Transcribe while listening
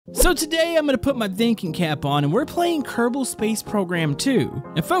So today I'm going to put my thinking cap on and we're playing Kerbal Space Program 2.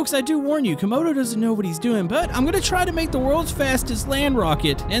 And folks, I do warn you, Camodo doesn't know what he's doing, but I'm going to try to make the world's fastest land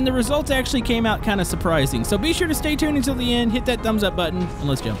rocket, and the results actually came out kind of surprising. So be sure to stay tuned until the end, hit that thumbs up button, and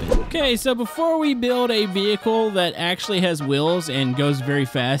let's jump in. Okay, so before we build a vehicle that actually has wheels and goes very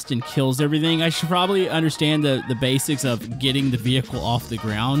fast and kills everything, I should probably understand the basics of getting the vehicle off the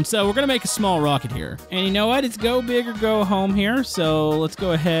ground. So we're going to make a small rocket here. And you know what? It's go big or go home here. So let's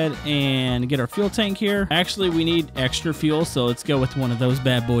go ahead and get our fuel tank here. Actually, we need extra fuel, so let's go with one of those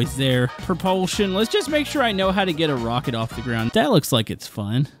bad boys there. Propulsion. Let's just make sure I know how to get a rocket off the ground. That looks like it's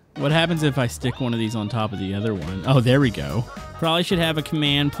fun. What happens if I stick one of these on top of the other one? Oh, there we go. Probably should have a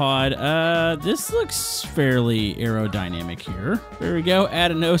command pod. This looks fairly aerodynamic here. There we go. Add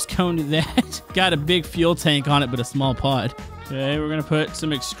a nose cone to that. Got a big fuel tank on it, but a small pod. Okay, we're gonna put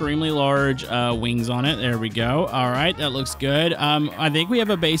some extremely large wings on it. There we go. All right, that looks good. I think we have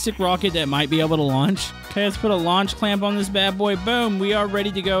a basic rocket that might be able to launch. Okay, let's put a launch clamp on this bad boy. Boom, we are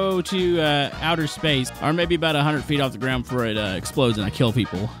ready to go to outer space, or maybe about 100 feet off the ground before it explodes and I kill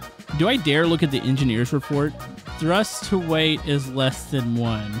people. Do I dare look at the engineer's report? Thrust to weight is less than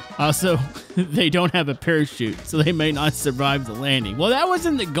 1. Also, they don't have a parachute, so they may not survive the landing. Well, that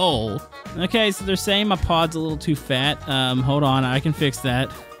wasn't the goal. Okay, so they're saying my pod's a little too fat. Hold on, I can fix that.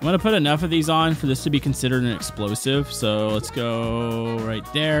 I'm gonna put enough of these on for this to be considered an explosive. So let's go right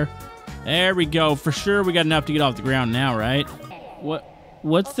there. There we go. For sure, we got enough to get off the ground now, right?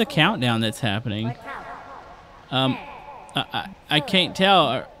 What's the countdown that's happening? I can't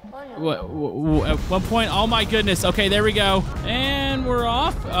tell. At what point? Oh my goodness. Okay, there we go. And we're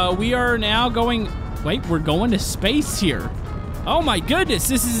off. We are now going... Wait, we're going to space here. Oh my goodness,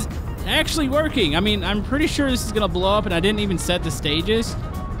 this is actually working. I mean, I'm pretty sure this is going to blow up and I didn't even set the stages.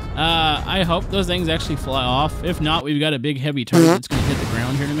 I hope those things actually fly off. If not, we've got a big heavy turret that's going to hit the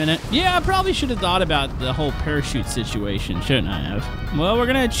ground here in a minute. Yeah, I probably should have thought about the whole parachute situation, shouldn't I have? Well, we're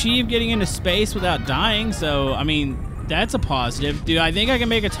going to achieve getting into space without dying, so, I mean... That's a positive. Do I think I can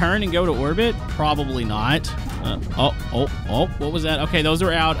make a turn and go to orbit? Probably not. What was that? Okay, those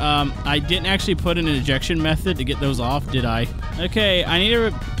are out. I didn't actually put in an ejection method to get those off, did I? Okay, I need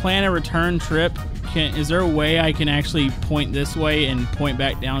to plan a return trip. Is there a way I can actually point this way and point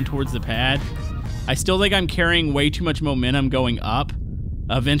back down towards the pad? I still think I'm carrying way too much momentum going up.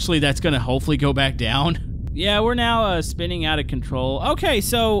 Eventually, that's going to hopefully go back down. Yeah, we're now spinning out of control. Okay,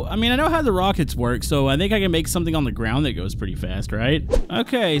 so, I mean, I know how the rockets work, so I think I can make something on the ground that goes pretty fast, right?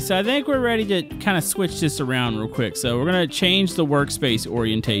 Okay, so I think we're ready to kind of switch this around real quick. So we're going to change the workspace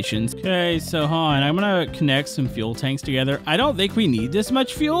orientations. Okay, so hold on. I'm going to connect some fuel tanks together. I don't think we need this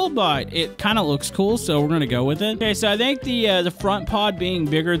much fuel, but it kind of looks cool, so we're going to go with it. Okay, so I think the front pod being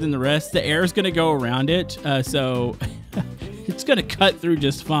bigger than the rest, the air is going to go around it, so... It's gonna cut through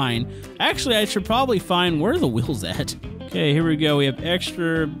just fine. Actually, I should probably find where are the wheels at. Okay, here we go. We have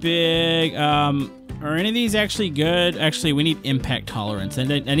extra big. Are any of these actually good? Actually, we need impact tolerance, and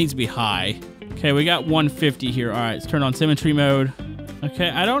that needs to be high. Okay, we got 150 here. All right, let's turn on symmetry mode. Okay,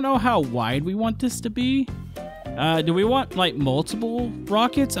 I don't know how wide we want this to be. Do we want like multiple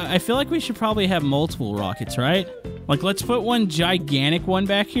rockets? I feel like we should probably have multiple rockets, right? Like, let's put one gigantic one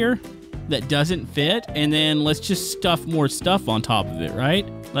back here that doesn't fit, and then let's just stuff more stuff on top of it, right?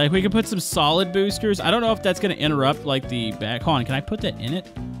 Like, we could put some solid boosters. I don't know if that's going to interrupt, like, the back. Hold on, can I put that in it?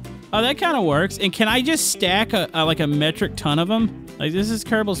 Oh, that kind of works. And can I just stack like a metric ton of them? Like, this is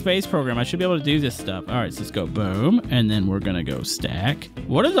Kerbal Space Program. I should be able to do this stuff. All right, so let's go boom, and then we're going to go stack.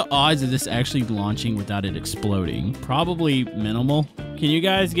 What are the odds of this actually launching without it exploding? Probably minimal. Can you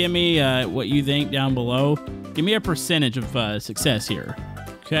guys give me what you think down below? Give me a percentage of success here.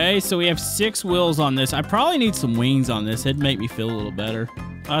 Okay, so we have 6 wheels on this. I probably need some wings on this. It'd make me feel a little better.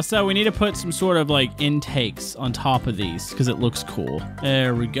 So we need to put some sort of like intakes on top of these because it looks cool.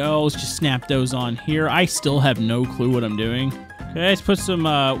 There we go. Let's just snap those on here. I still have no clue what I'm doing. Okay, let's put some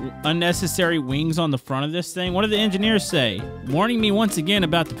unnecessary wings on the front of this thing. What did the engineers say? Warning me once again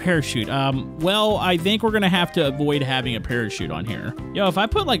about the parachute. Well, I think we're going to have to avoid having a parachute on here. Yo, if I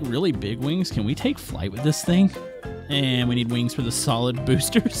put like really big wings, can we take flight with this thing? And we need wings for the solid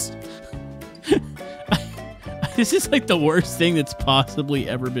boosters. This is like the worst thing that's possibly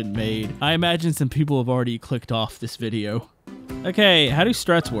ever been made. I imagine some people have already clicked off this video. Okay, how do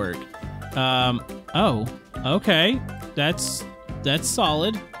struts work? Oh, okay. That's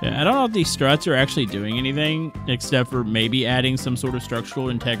solid. Yeah, I don't know if these struts are actually doing anything except for maybe adding some sort of structural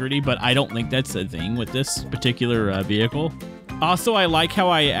integrity, but I don't think that's a thing with this particular vehicle. Also, I like how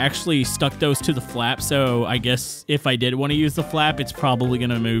I actually stuck those to the flap, so I guess if I did want to use the flap, it's probably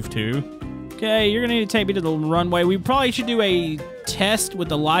going to move too. Okay, you're gonna need to take me to the runway. We probably should do a test with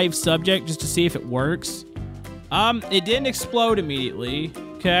the live subject just to see if it works. It didn't explode immediately.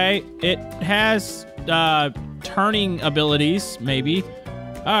 Okay, it has turning abilities, maybe.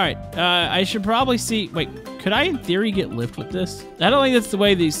 All right, I should probably see. Wait, could I in theory get lift with this? I don't think that's the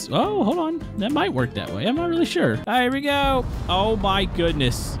way these. Oh, hold on, that might work that way. I'm not really sure. All right, here we go. Oh my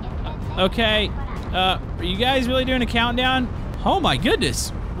goodness. Okay, are you guys really doing a countdown? Oh my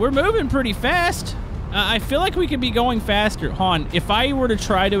goodness, we're moving pretty fast. I feel like we could be going faster. Hold on, if I were to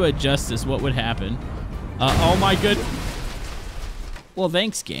try to adjust this, what would happen? Oh my goodness. Well,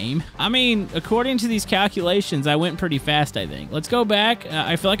 thanks, game. I mean, according to these calculations, I went pretty fast, I think. Let's go back.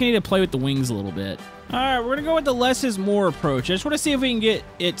 I feel like I need to play with the wings a little bit. All right, we're gonna go with the less is more approach. I just want to see if we can get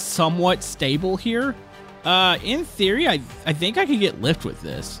it somewhat stable here. In theory, I think I could get lift with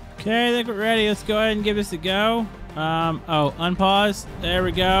this. Okay, I think we're ready. Let's go ahead and give this a go. Oh, unpause. There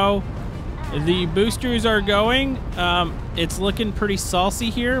we go. The boosters are going. It's looking pretty saucy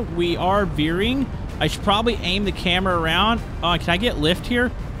here. We are veering. I should probably aim the camera around. Oh, can I get lift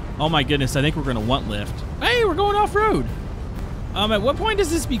here? Oh my goodness, I think we're gonna want lift. Hey, we're going off-road. At what point does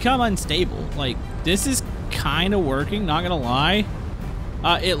this become unstable? Like, this is kind of working, not gonna lie.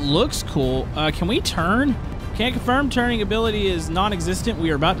 It looks cool. Can we turn? Can't confirm, turning ability is non-existent. We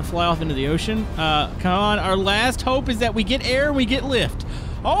are about to fly off into the ocean. Come on, our last hope is that we get air and we get lift.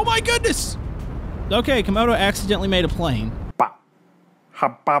 Oh my goodness! Okay, Camodo accidentally made a plane. I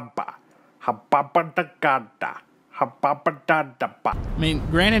mean,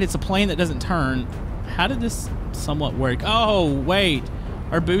 granted, it's a plane that doesn't turn. How did this somewhat work? Oh, wait.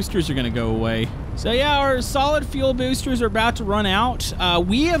 Our boosters are going to go away. So, yeah, our solid fuel boosters are about to run out.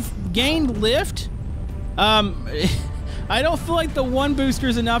 We have gained lift. I don't feel like the one booster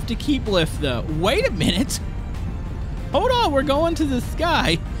is enough to keep lift, though. Wait a minute. Hold on. We're going to the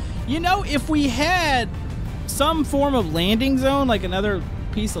sky. You know, if we had some form of landing zone, like another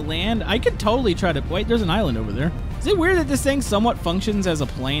piece of land, I could totally try to. Wait, there's an island over there. Is it weird that this thing somewhat functions as a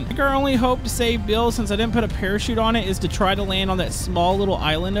plane? I think our only hope to save Bill, since I didn't put a parachute on it, is to try to land on that small little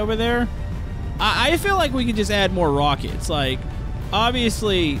island over there. I feel like we could just add more rockets. Like,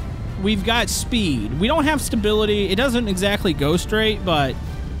 obviously, we've got speed. We don't have stability. It doesn't exactly go straight, but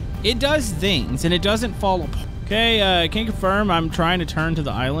it does things, and it doesn't fall apart. Okay, can confirm I'm trying to turn to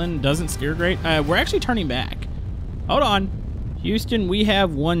the island. Doesn't steer great. We're actually turning back. Hold on. Houston, we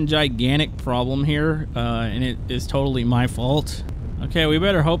have one gigantic problem here, and it is totally my fault. Okay, we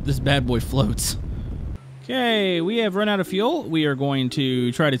better hope this bad boy floats. Okay, we have run out of fuel. We are going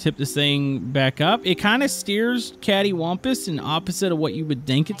to try to tip this thing back up. It kind of steers cattywampus in opposite of what you would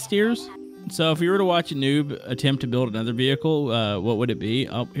think it steers. So if you were to watch a noob attempt to build another vehicle, what would it be?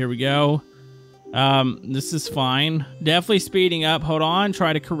 Oh, here we go. This is fine. Definitely speeding up. Hold on.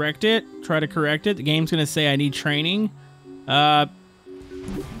 Try to correct it. Try to correct it. The game's going to say I need training.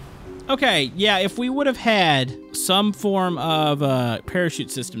 Okay, yeah, if we would have had some form of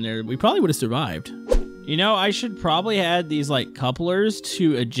parachute system there, we probably would have survived. You know, I should probably add these, like, couplers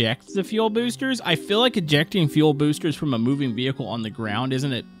to eject the fuel boosters. I feel like ejecting fuel boosters from a moving vehicle on the ground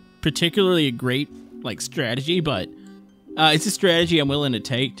isn't a particularly a great, like, strategy, but it's a strategy I'm willing to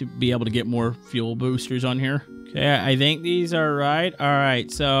take to be able to get more fuel boosters on here. Okay, I think these are right. All right,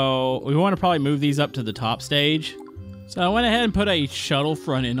 so we want to probably move these up to the top stage. So I went ahead and put a shuttle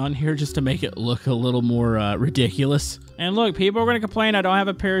front end on here just to make it look a little more ridiculous. And look, people are going to complain I don't have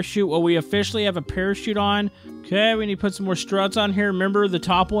a parachute. Well, we officially have a parachute on. Okay, we need to put some more struts on here. Remember, the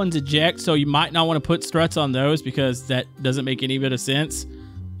top ones eject, so you might not want to put struts on those because that doesn't make any bit of sense.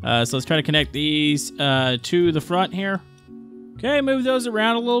 So let's try to connect these to the front here. Okay, move those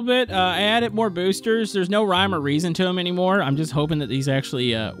around a little bit. I added more boosters. There's no rhyme or reason to them anymore. I'm just hoping that these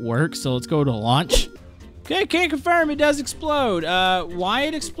actually work. So let's go to launch. Okay, can't confirm it does explode. Why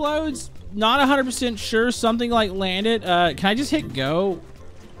it explodes? Not 100% sure. Something like landed. Can I just hit go?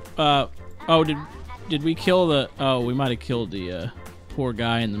 Oh, did we kill the? Oh, we might have killed the poor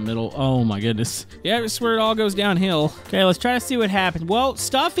guy in the middle. Oh my goodness. Yeah, that's where it all goes downhill. Okay, let's try to see what happens. Well,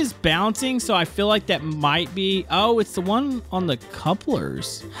 stuff is bouncing, so I feel like that might be. Oh, it's the one on the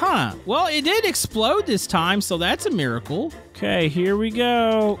couplers. Huh. Well, it did explode this time, so that's a miracle. Okay, here we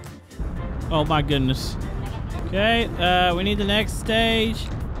go. Oh my goodness. Okay, we need the next stage.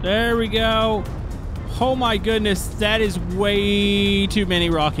 There we go. Oh my goodness, that is way too many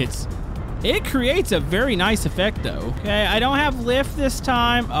rockets. It creates a very nice effect though. Okay, I don't have lift this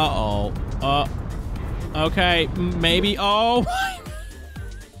time. Uh-oh. Okay, maybe. Oh.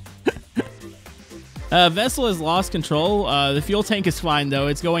 Vessel has lost control. The fuel tank is fine, though.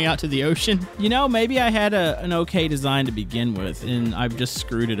 It's going out to the ocean. You know, maybe I had an okay design to begin with, and I've just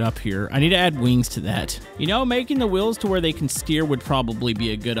screwed it up here. I need to add wings to that. You know, making the wheels to where they can steer would probably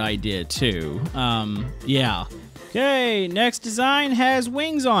be a good idea, too. Yeah. Okay, next design has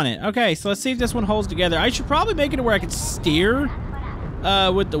wings on it. Okay, so let's see if this one holds together. I should probably make it to where I can steer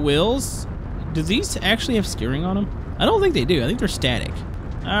with the wheels. Do these actually have steering on them? I don't think they do. I think they're static.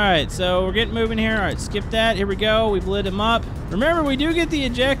 All right, so we're getting moving here. All right, skip that. Here we go. We've lit them up. Remember, we do get the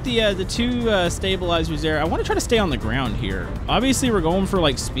the two stabilizers there. I want to try to stay on the ground here. Obviously, we're going for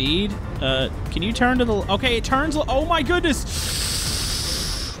like speed. Can you turn to the? Okay, it turns. Oh my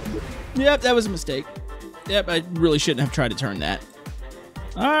goodness. Yep, that was a mistake. Yep, I really shouldn't have tried to turn that.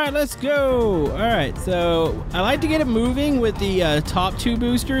 All right, let's go. All right, so I like to get it moving with the top two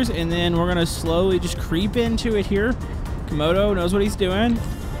boosters, and then we're gonna slowly just creep into it here. Camodo knows what he's doing.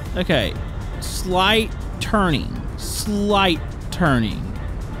 Okay, slight turning.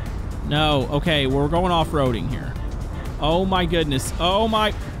 No, okay, we're going off-roading here. Oh my goodness. Oh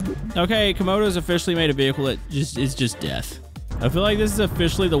my. Okay, Camodo's officially made a vehicle that is just death. I feel like this is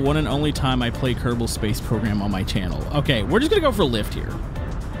officially the one and only time I play Kerbal Space Program on my channel. Okay, we're just gonna go for a lift here.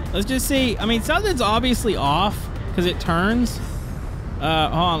 Let's just see. I mean, something's obviously off because it turns. Hold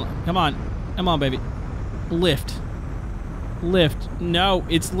on. Come on, baby. Lift. No,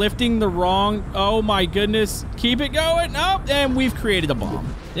 it's lifting the wrong. Oh my goodness. Keep it going. Nope. And we've created a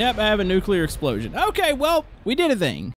bomb. Yep, I have a nuclear explosion. Okay, well, we did a thing.